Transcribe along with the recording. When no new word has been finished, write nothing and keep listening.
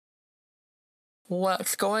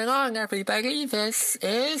What's going on, everybody? This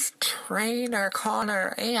is Trainer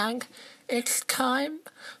Connor, and it's time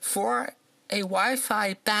for a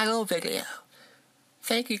Wi-Fi battle video.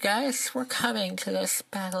 Thank you guys for coming to this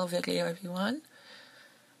battle video, everyone.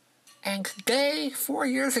 And today, 4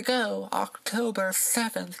 years ago, October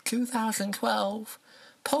 7th, 2012,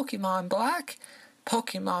 Pokemon Black,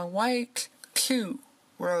 Pokemon White 2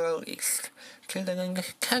 were released to the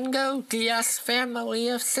Nintendo DS family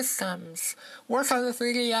of systems. Works on the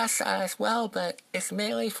 3DS as well, but it's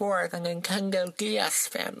mainly for the Nintendo DS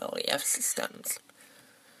family of systems.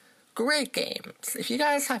 Great games. If you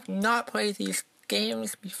guys have not played these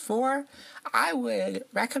games before, I would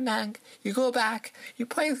recommend you go back, you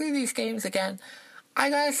play through these games again.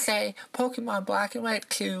 I gotta say, Pokemon Black and White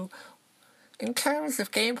 2, in terms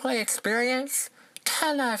of gameplay experience,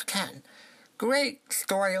 10 out of 10. Great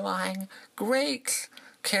storyline, great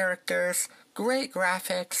characters, great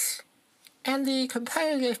graphics, and the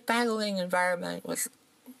competitive battling environment was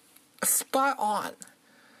spot on.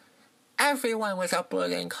 Everyone was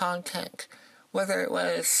uploading content, whether it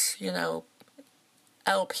was,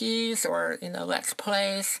 LPs or, Let's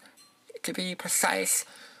Plays, to be precise,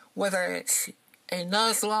 whether it's a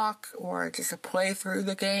Nuzlocke or just a play through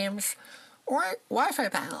the games, or Wi-Fi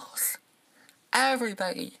battles.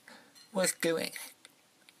 Everybody was doing it.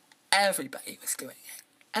 Everybody was doing it.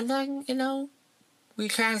 And then, we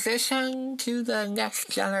transitioned to the next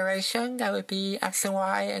generation. That would be X and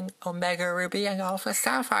Y and Omega Ruby and Alpha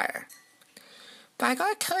Sapphire. But I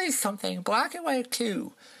gotta tell you something, Black and White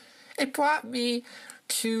 2, it brought me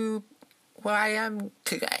to where I am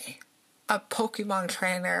today. A Pokemon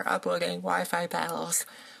trainer uploading Wi-Fi battles.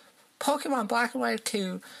 Pokemon Black and White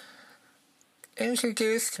 2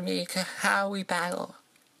 introduced me to how we battle.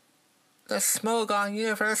 The Smogon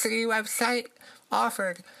University website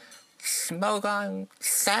offered Smogon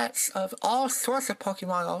sets of all sorts of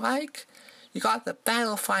Pokemon alike. You got the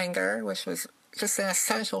Battle Finder, which was just an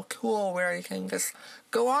essential tool where you can just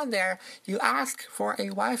go on there, you ask for a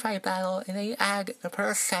Wi-Fi battle, and then you add the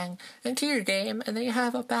person into your game, and then you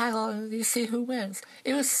have a battle, and you see who wins.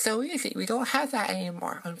 It was so easy. We don't have that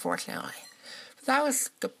anymore, unfortunately. But that was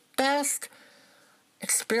the best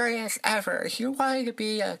experience ever. If you wanted to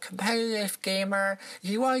be a competitive gamer, if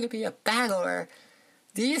you wanted to be a battler,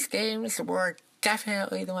 these games were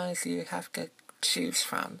definitely the ones you have to choose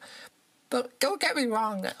from. But don't get me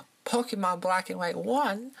wrong though, Pokemon Black and White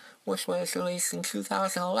 1, which was released in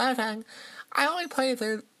 2011, I only played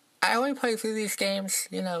through these games,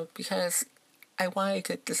 because I wanted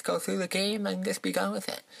to just go through the game and just be done with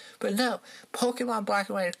it. But no, Pokemon Black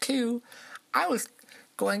and White 2, I was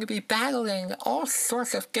going to be battling all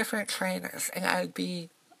sorts of different trainers, and I would be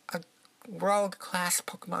a world-class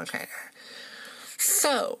Pokemon trainer.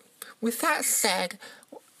 So, with that said,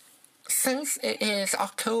 since it is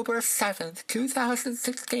October 7th,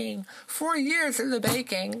 2016, 4 years in the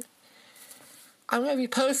making, I'm going to be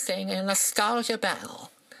posting a nostalgia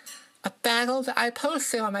battle. A battle that I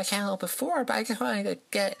posted on my channel before, but I just wanted to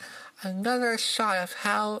get another shot of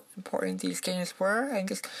how important these games were and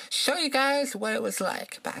just show you guys what it was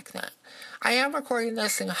like back then. I am recording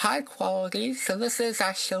this in high quality, so this is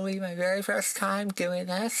actually my very first time doing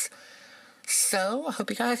this. So, I hope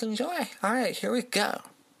you guys enjoy. Alright, here we go.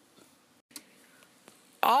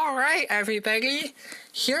 Alright, everybody.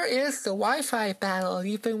 Here is the Wi-Fi battle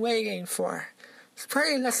you've been waiting for. It's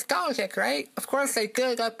pretty nostalgic, right? Of course, I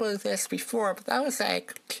did upload this before, but that was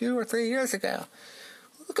like 2 or 3 years ago.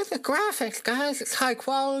 Look at the graphics, guys. It's high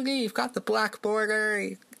quality. You've got the black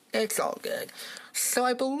border. It's all good. So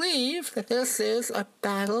I believe that this is a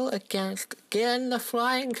battle against, again, the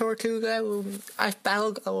Flying Tortuga, who I've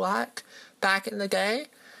battled a lot back in the day.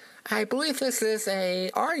 I believe this is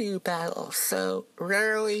a RU battle, so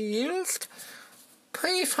rarely used.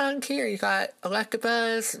 Pretty fun here. You got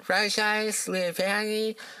Electabuzz, Regis,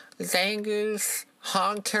 Leavanny, Zangoose,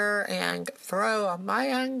 Haunter, and Throw. On my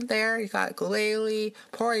end there, you got Glalie,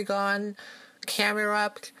 Porygon,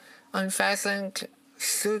 Camerupt, Unpheasant,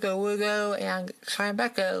 Sugawugo, and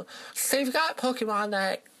Tribeco. So you've got Pokemon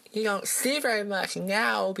that you don't see very much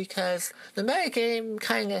now because the metagame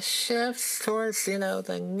kind of shifts towards,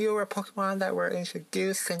 the newer Pokemon that were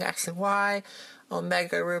introduced in X and Y,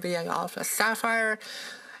 Omega Ruby and Alpha Sapphire.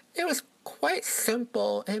 It was quite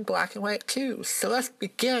simple in Black and White too. So let's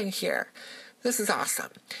begin here. This is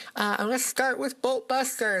awesome. I'm going to start with Bolt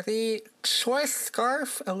Buster. The Choice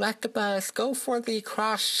Scarf, Electabuzz, go for the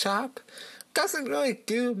Cross Chop. Doesn't really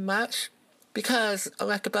do much because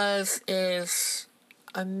Electabuzz is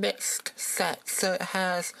a mixed set. So it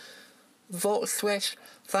has Volt Switch,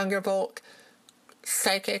 Thunderbolt,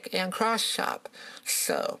 Psychic, and Cross Chop.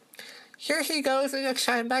 So Here he goes in a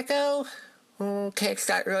Trimeco, who takes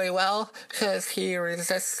that really well because he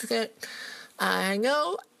resists it. I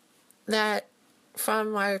know that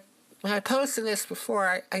from when I posted this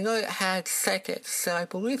before, I know it had Psychic, so I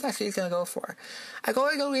believe that's what he's going to go for. I'm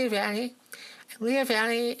going to go Leavanny.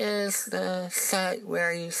 Leavanny is the set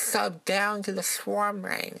where you sub down to the Swarm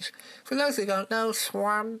range. For those who don't know,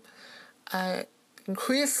 Swarm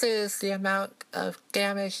increases the amount of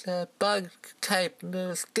damage the bug-type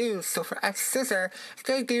moves do. So for X-Scissor, it's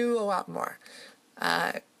going to do a lot more.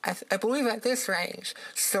 I believe at this range.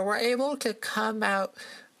 So we're able to come out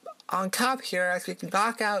on top here as we can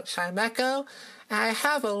knock out Trimeco, and I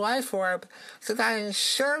have a Life Orb so that I'm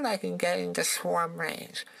sure I can get into Swarm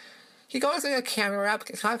range. He goes into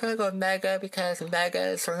Camerupt. It's not going to go Mega because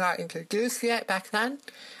Megas were not introduced yet back then.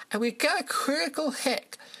 And we get a critical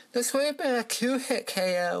hit. This would have been a 2-hit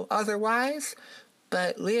KO otherwise,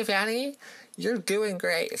 but Leavanny, you're doing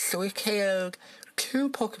great. So we KO'd 2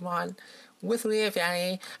 Pokemon with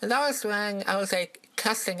Leavanny, and that was when I was like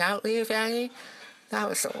testing out Leavanny. That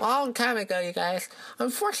was a long time ago, you guys.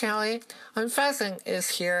 Unfortunately, Unpheasant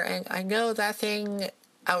is here, and I know that thing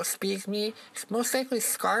outspeeds me. It's most likely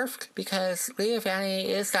Scarfed because Leavanny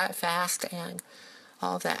is that fast and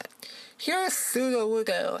all that. Here's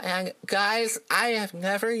Sudowoodo, and guys, I have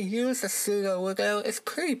never used a Sudowoodo. It's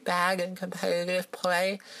pretty bad in competitive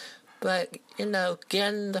play, but, you know,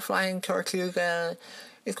 Gin, the Flying Tortuga,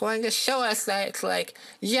 is going to show us that it's like,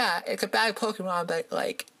 yeah, it's a bad Pokemon, but,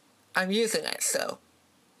 like, I'm using it, so,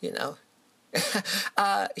 you know.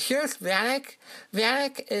 Here's Vanek.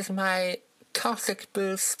 Vanek is my Toxic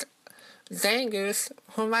Boost Zangoose,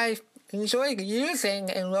 whom I enjoyed using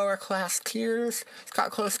in lower class tiers. It's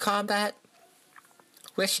got close combat,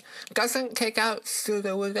 which doesn't take out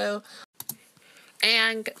Sudowoodo.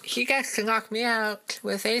 And he gets to knock me out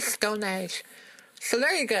with a Stone Edge. So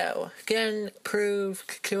there you go. Again,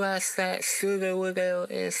 proved to us that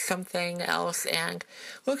Sudowoodo is something else. And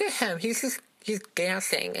look at him. He's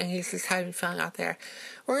dancing and he's just having fun out there.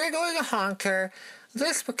 We're going to go into Haunter.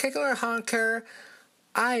 This particular Haunter,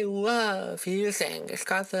 I love using. It's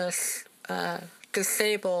got this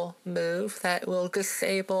disable move that will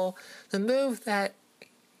disable the move that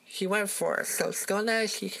he went for. So Stone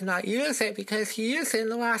Edge, he cannot use it because he used it in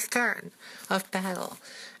the last turn of battle.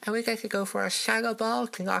 And we get to go for a Shadow Ball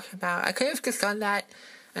to knock him out. I could have just done that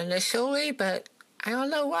initially, but I don't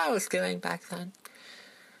know what I was doing back then.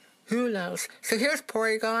 Who knows? So here's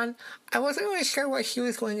Porygon. I wasn't really sure what he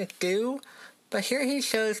was going to do, but here he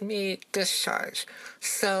shows me Discharge.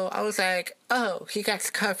 So I was like, oh, he gets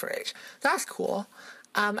coverage. That's cool.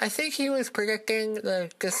 I think he was predicting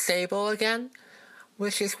the Disable again,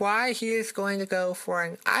 which is why he is going to go for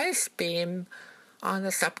an Ice Beam on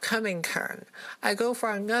this upcoming turn. I go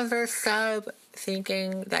for another sub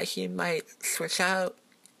thinking that he might switch out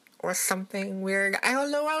or something weird. I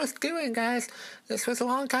don't know what I was doing, guys. This was a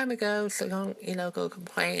long time ago, so don't, go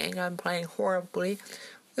complaining I'm playing horribly.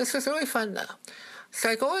 This was really fun, though. So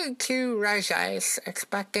I go into Regice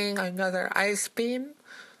expecting another Ice Beam.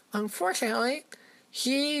 Unfortunately,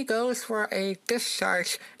 he goes for a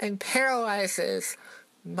Discharge and paralyzes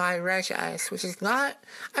my Regice, which is not...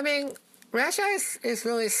 Regice is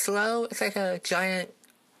really slow. It's like a giant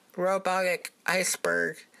robotic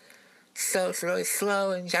iceberg. So it's really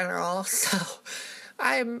slow in general. So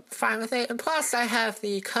I'm fine with it. And plus I have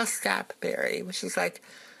the Custap Berry, which is like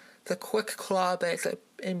the Quick Claw, but it's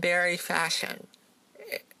in berry fashion.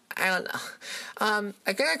 I don't know.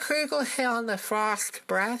 I get a critical hit on the Frost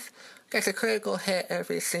Breath. Gets a critical hit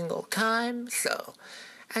every single time.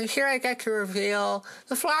 And here I get to reveal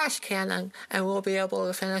the Flash Cannon, and we'll be able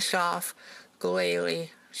to finish off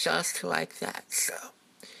Glalie just like that. So,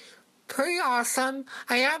 pretty awesome.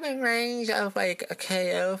 I am in range of like a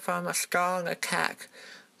KO from a strong attack.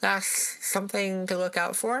 That's something to look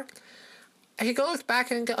out for. He goes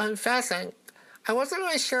back into Unpheasant. I wasn't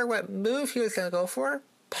really sure what move he was going to go for.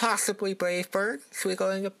 Possibly Brave Bird, so we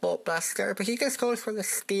go into Bolt Buster, but he just goes for the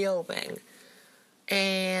Steel Wing.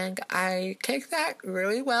 And I take that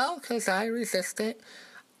really well because I resist it.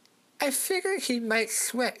 I figured he might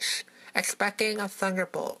switch, expecting a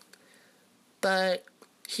Thunderbolt. But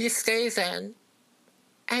he stays in.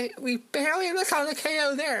 And we barely miss on the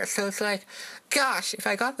KO there. So it's like, gosh, if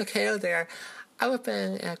I got the KO there, I would have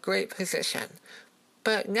been in a great position.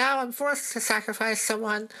 But now I'm forced to sacrifice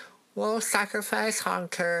someone. We'll sacrifice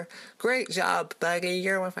Haunter. Great job, buddy.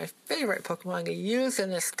 You're one of my favorite Pokemon to use in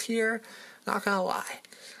this tier. Not gonna lie.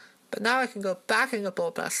 But now I can go back into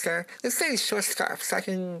Bolt Buster. This thing's Short Scarf, so I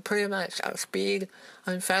can pretty much outspeed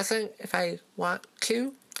Unpheasant if I want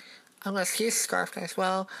to. Unless he's Scarfed as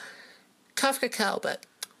well. Tough to tell, but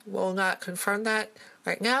will not confirm that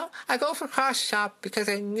right now. I go for cross chop because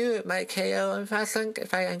I knew it might KO Unfezant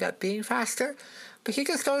if I end up being faster. But he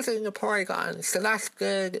just goes into Porygon, so that's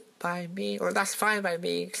good by me, or that's fine by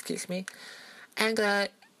me, excuse me. And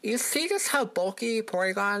you see just how bulky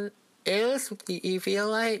Porygon is with the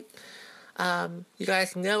Eviolite. You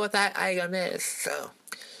guys know what that item is, so.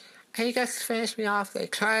 And he gets to finish me off with a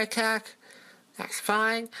Tri-Attack. That's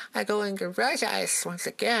fine. I go into Regice once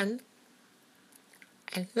again.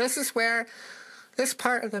 And this is where this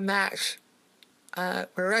part of the match, where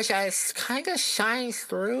Regice kind of shines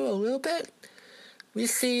through a little bit. We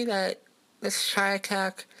see that this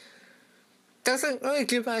Tri-Attack doesn't really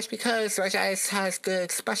do much because Regice has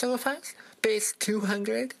good special effects, base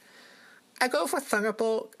 200. I go for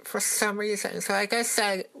Thunderbolt for some reason. So like I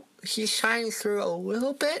said, he shines through a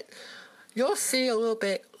little bit. You'll see a little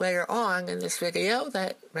bit later on in this video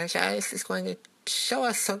that Regice is going to show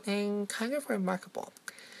us something kind of remarkable.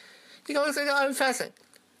 He goes into Unfezant.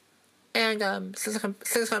 And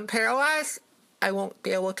since I'm paralyzed, I won't be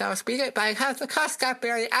able to outspeed it, but I have the Custap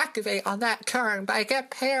Berry activate on that turn, but I get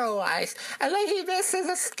paralyzed. And then he misses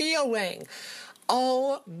a Steel Wing.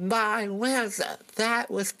 Oh my Lanza. That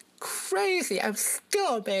was crazy. I'm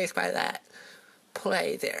still amazed by that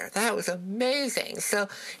play there. That was amazing. So,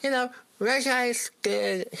 Regice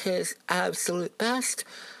did his absolute best.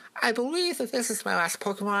 I believe that this is my last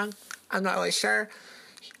Pokemon. I'm not really sure.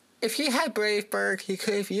 If he had Brave Bird, he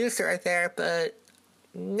could have used it right there, but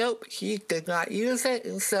nope, he did not use it.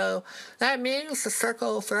 And so that means the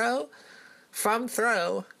Circle Throw from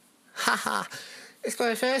Throw, is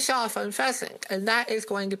going to finish off on Unfezant. And that is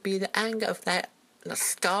going to be the end of that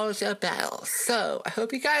nostalgia battle. So I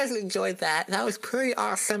hope you guys enjoyed that. That was pretty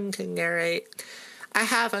awesome to narrate. I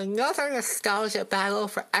have another nostalgia battle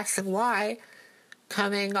for X and Y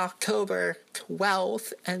coming October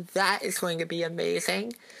 12th, and that is going to be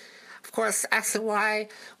amazing. Of course, X and Y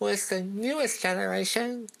was the newest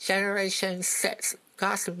generation, Generation 6.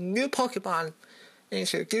 Got some new Pokemon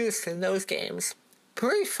introduced in those games.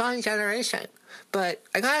 Pretty fun generation. But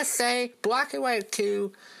I gotta say, Black and White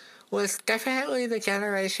 2 was definitely the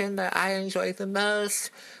generation that I enjoyed the most.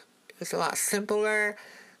 It was a lot simpler.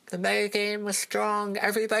 The metagame was strong.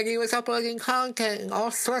 Everybody was uploading content in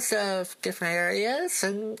all sorts of different areas.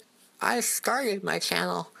 And I started my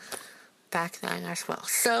channel back then as well.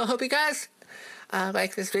 So hope you guys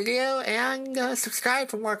like this video and subscribe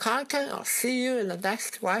for more content. I'll see you in the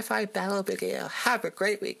next Wi-Fi battle video. Have a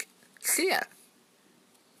great week. See ya.